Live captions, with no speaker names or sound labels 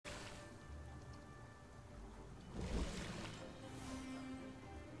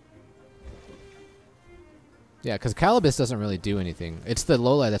Yeah, because Calibus doesn't really do anything. It's the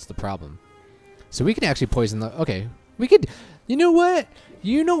Lola that's the problem. So we can actually poison the... Okay. We could... You know what?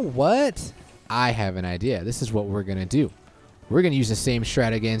 You know what? I have an idea. This is what we're going to do. We're going to use the same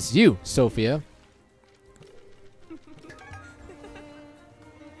strat against you, Sophia.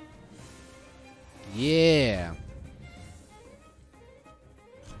 Yeah.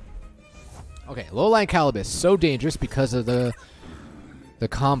 Okay, Lowline Calibus. So dangerous because of the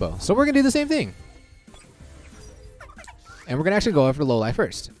combo. So we're going to do the same thing. And we're going to actually go after Lowline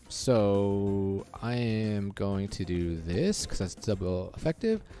first. So I am going to do this because that's double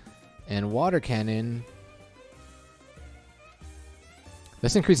effective. And Water Cannon.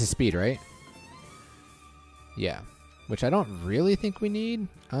 This increases speed, right? Yeah. Which I don't really think we need.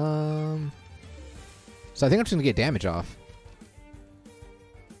 So I think I'm just going to get damage off.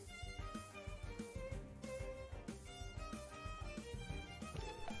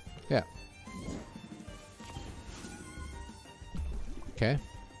 Yeah. Okay.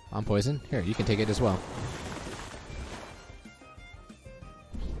 I'm poisoned. Here, you can take it as well.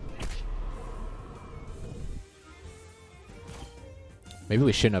 Maybe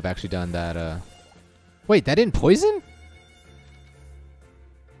we shouldn't have actually done that. Wait, that didn't poison?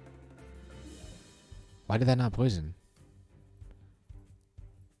 Why did that not poison?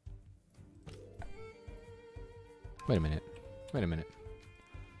 Wait a minute. Wait a minute.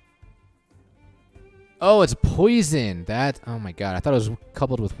 Oh, it's poison. That. Oh my god. I thought it was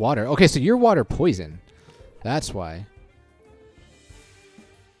coupled with water. Okay, so you're water poison. That's why.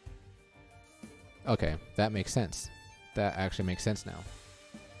 Okay, that makes sense. That actually makes sense now.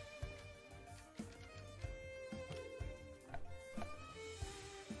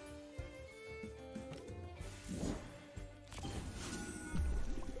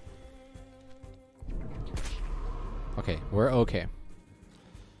 Okay, we're okay.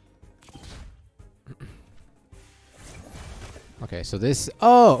 Okay, so this...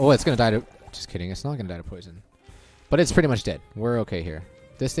 Oh, it's gonna die to... Just kidding, it's not gonna die to poison. But it's pretty much dead. We're okay here.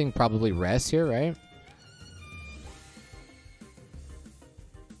 This thing probably rests here, right?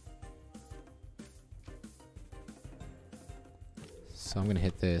 So I'm gonna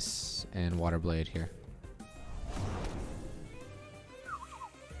hit this and Water Blade here.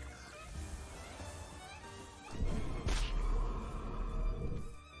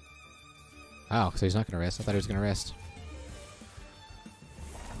 Oh, so he's not gonna rest. I thought he was gonna rest.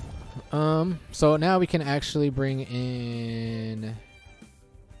 So now we can actually bring in...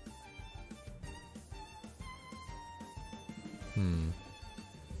 I'm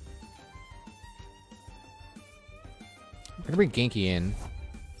gonna bring Genki in.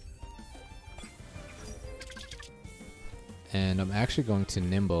 And I'm actually going to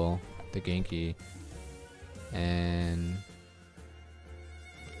Nimble the Genki. And...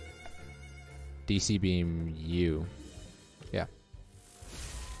 DC Beam you. Yeah.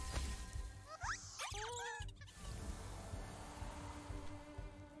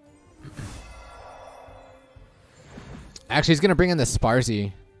 Actually, he's going to bring in the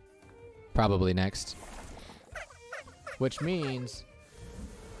Sparzy probably next. Which means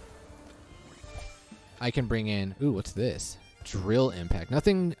I can bring in... Ooh, what's this? Drill Impact.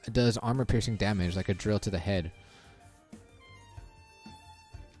 Nothing does armor-piercing damage like a drill to the head.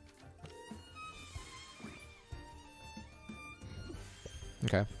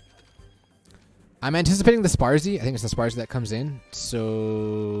 Okay. I'm anticipating the Sparzy. I think it's the Sparzy that comes in.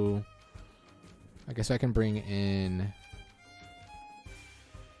 So... I guess I can bring in...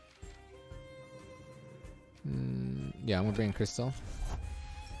 yeah, I'm gonna bring in Crystal.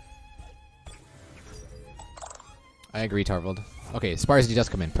 I agree, Tarvold. Okay, Sparzy does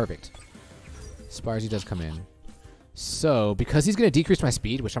come in. Perfect. Sparzy does come in. So, because he's gonna decrease my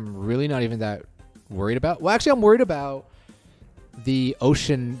speed, which I'm really not even that worried about. Well, actually, I'm worried about the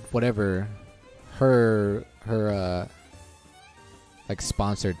ocean, whatever, her like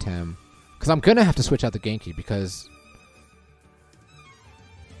sponsored Tem, because I'm gonna have to switch out the Genki because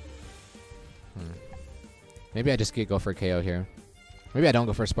maybe I just go for a KO here. Maybe I don't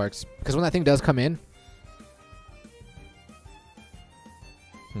go for Sparks because when that thing does come in,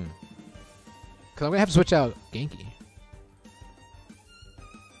 because I'm gonna have to switch out Genki.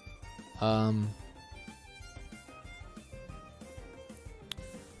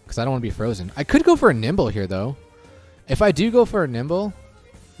 Because I don't want to be frozen. I could go for a Nimble here, though. If I do go for a Nimble,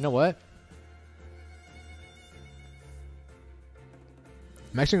 you know what?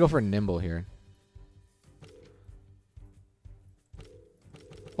 I'm actually going to go for a Nimble here.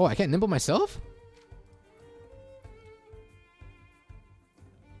 Oh, I can't Nimble myself?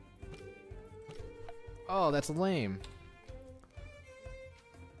 Oh, that's lame.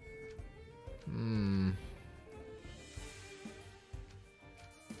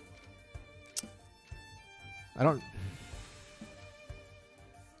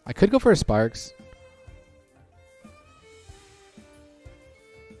 I could go for a Sparks.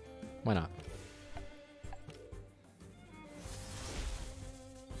 Why not?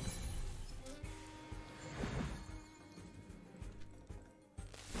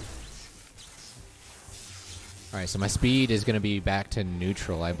 Alright, so my speed is going to be back to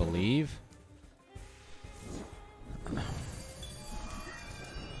neutral, I believe.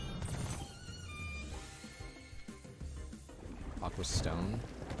 Aqua Stone.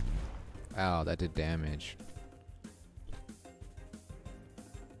 Ow, that did damage.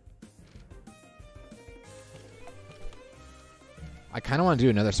 I kind of want to do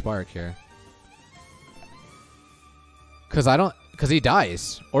another Spark here. Cause he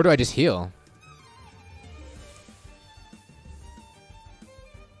dies. Or do I just heal?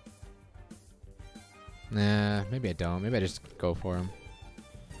 Nah, maybe I don't. Maybe I just go for him.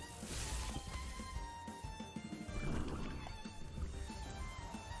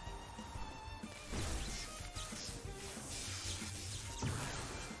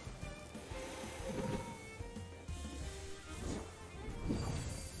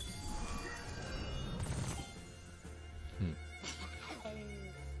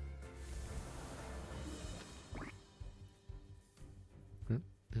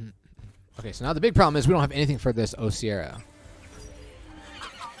 Okay, so now the big problem is we don't have anything for this Osierra.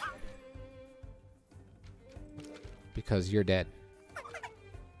 Because you're dead.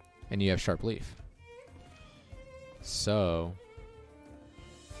 And you have Sharp Leaf. So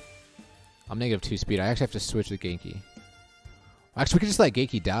I'm -2 speed. I actually have to switch the Genki. Actually, we could just let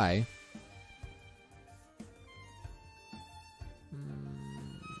Genki die.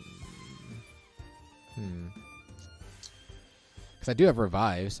 Because I do have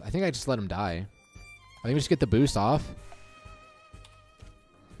revives. I think I just let him die. I think we just get the boost off.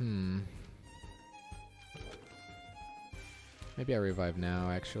 Maybe I revive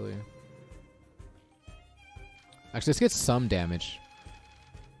now, actually. Actually, let's get some damage.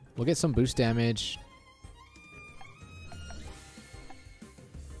 We'll get some boost damage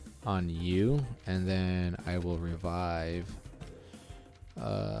on you, and then I will revive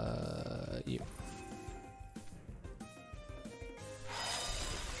you.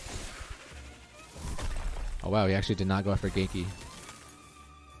 Oh wow, he actually did not go after Genki.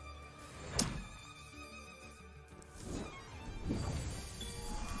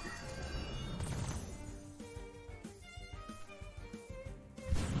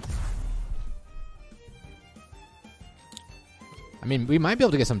 I mean, we might be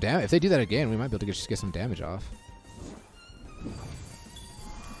able to get some damage. If they do that again, we might be able to just get some damage off.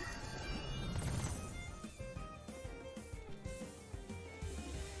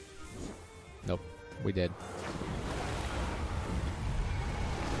 Nope, we did.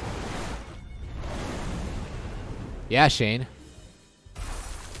 Yeah, Shane.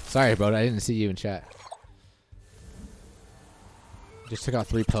 Sorry, bro. I didn't see you in chat. Just took out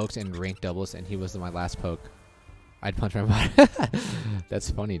 3 pokes and rank doubles, and he was my last poke. I'd punch my bot. That's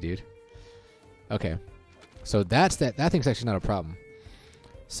funny, dude. Okay. So that's that. That thing's actually not a problem.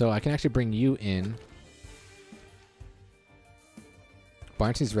 So I can actually bring you in.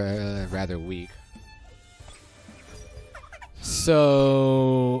 Barnsley's rather weak.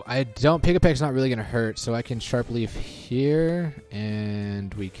 So I don't pick a peck's not really gonna hurt, so I can Sharp Leaf here,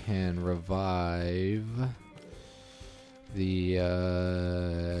 and we can revive the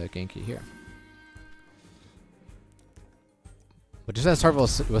Genki here. But just as Harville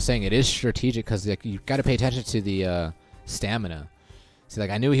was saying, it is strategic because like you got to pay attention to the stamina. See,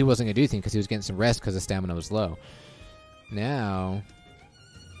 like I knew he wasn't gonna do anything because he was getting some rest because the stamina was low. Now.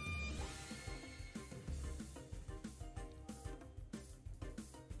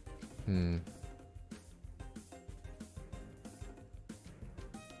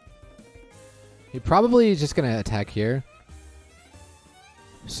 He probably is just gonna attack here.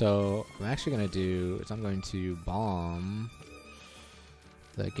 So I'm actually gonna do is I'm going to bomb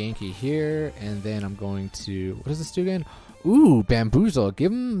the Genki here, and then I'm going to what does this do again? Ooh, Bamboozle.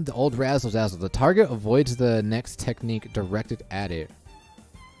 Give him the old Razzle Dazzle. The target avoids the next technique directed at it.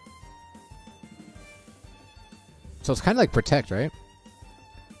 So it's kind of like Protect, right?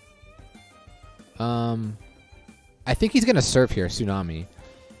 I think he's gonna Surf here, Tsunami.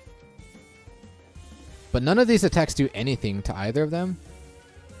 But none of these attacks do anything to either of them.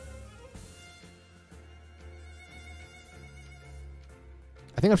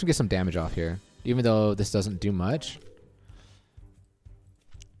 I think I should get some damage off here, even though this doesn't do much.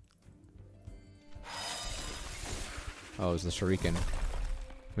 Oh, it was the Shuriken.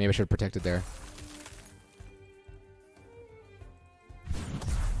 Maybe I should have protected there.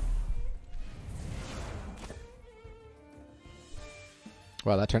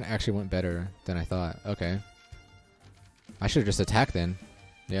 Wow, that turn actually went better than I thought. Okay. I should have just attacked then.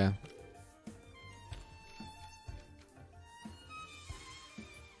 Yeah.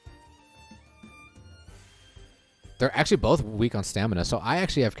 They're actually both weak on stamina, so I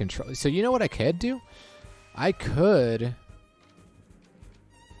actually have control. So you know what I could do? I could...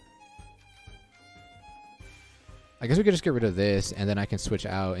 I guess we could just get rid of this, and then I can switch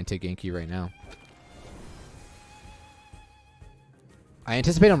out and take Genki right now. I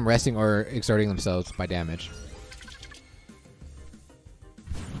anticipate them resting or exerting themselves by damage.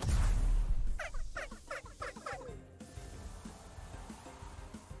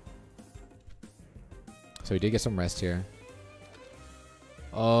 So we did get some rest here.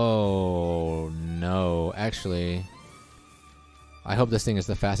 Oh, no. Actually, I hope this thing is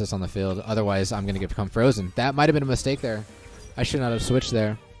the fastest on the field. Otherwise, I'm going to become frozen. That might have been a mistake there. I should not have switched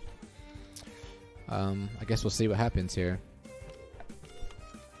there. I guess we'll see what happens here.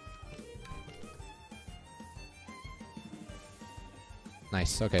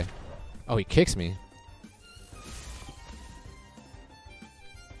 Nice. Okay. Oh, he kicks me.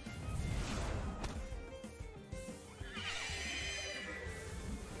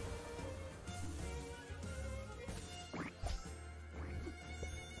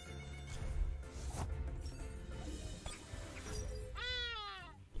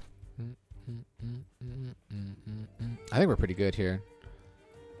 I think we're pretty good here.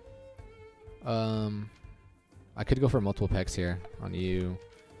 I could go for multiple pecks here on you.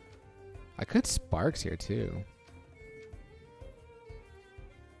 I could Sparks here too.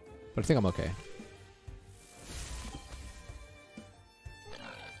 But I think I'm okay.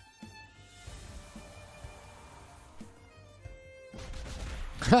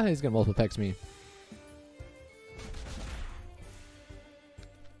 He's gonna multiple pecks me.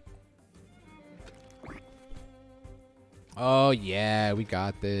 Oh yeah, we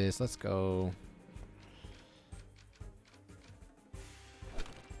got this. Let's go.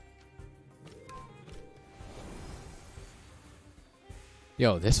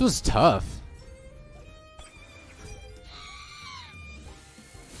 Yo, this was tough.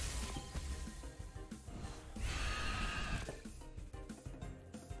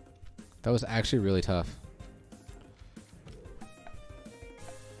 That was actually really tough.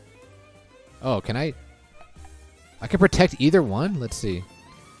 Oh, can I can protect either one? Let's see.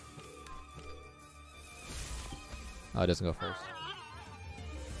 Oh, it doesn't go first.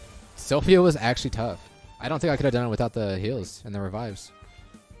 Sophia was actually tough. I don't think I could have done it without the heals and the revives.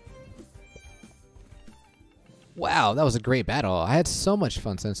 Wow, that was a great battle. I had so much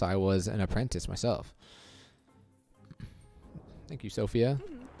fun since I was an apprentice myself. Thank you, Sophia.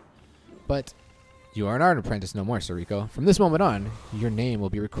 But you are not an apprentice no more, Sariko. From this moment on, your name will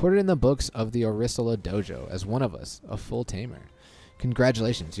be recorded in the books of the Orisala Dojo as one of us, a full tamer.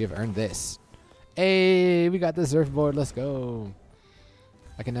 Congratulations, you have earned this. Hey, we got the surfboard. Let's go.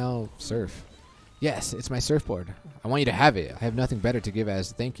 I can now surf. Yes, it's my surfboard. I want you to have it. I have nothing better to give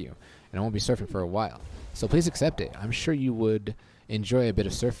as thank you, and I won't be surfing for a while. So please accept it. I'm sure you would enjoy a bit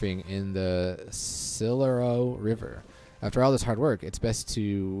of surfing in the Silaro River. After all this hard work, it's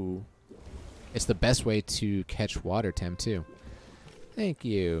the best way to catch water, Tem, too. Thank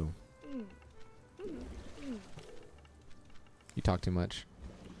you. You talk too much.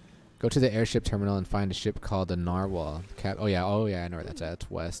 Go to the airship terminal and find a ship called the Narwhal. Oh yeah, I know where that's at.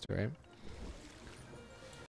 It's west, right?